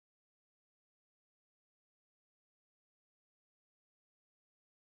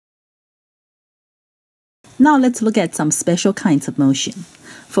Now let's look at some special kinds of motion.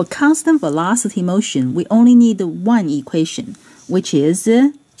 For constant velocity motion, we only need one equation, which is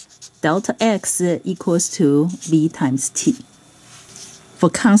delta x equals to v times t. For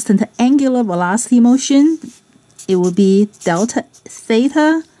constant angular velocity motion, it will be delta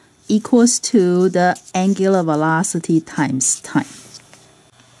theta equals to the angular velocity times time.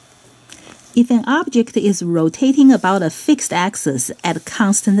 If an object is rotating about a fixed axis at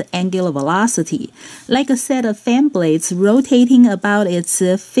constant angular velocity, like a set of fan blades rotating about its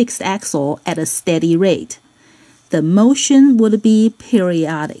fixed axle at a steady rate, the motion would be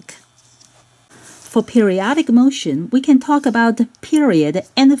periodic. For periodic motion, we can talk about period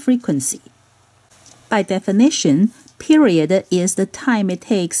and frequency. By definition, period is the time it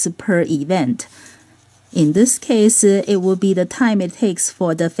takes per event. In this case, it will be the time it takes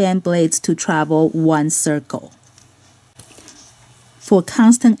for the fan blades to travel one circle. For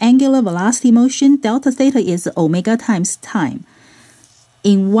constant angular velocity motion, delta theta is omega times time.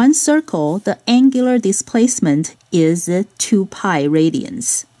 In one circle, the angular displacement is 2 pi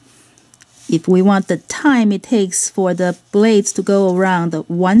radians. If we want the time it takes for the blades to go around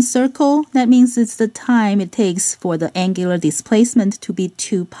one circle, that means it's the time it takes for the angular displacement to be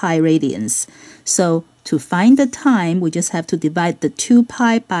 2 pi radians. So to find the time, we just have to divide the 2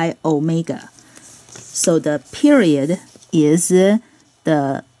 pi by omega. So the period is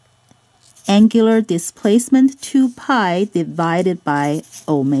the angular displacement 2 pi divided by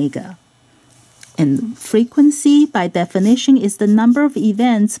omega. And frequency, by definition, is the number of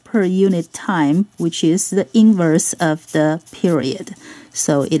events per unit time, which is the inverse of the period.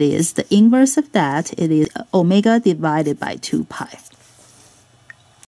 So it is the inverse of that. It is omega divided by 2 pi.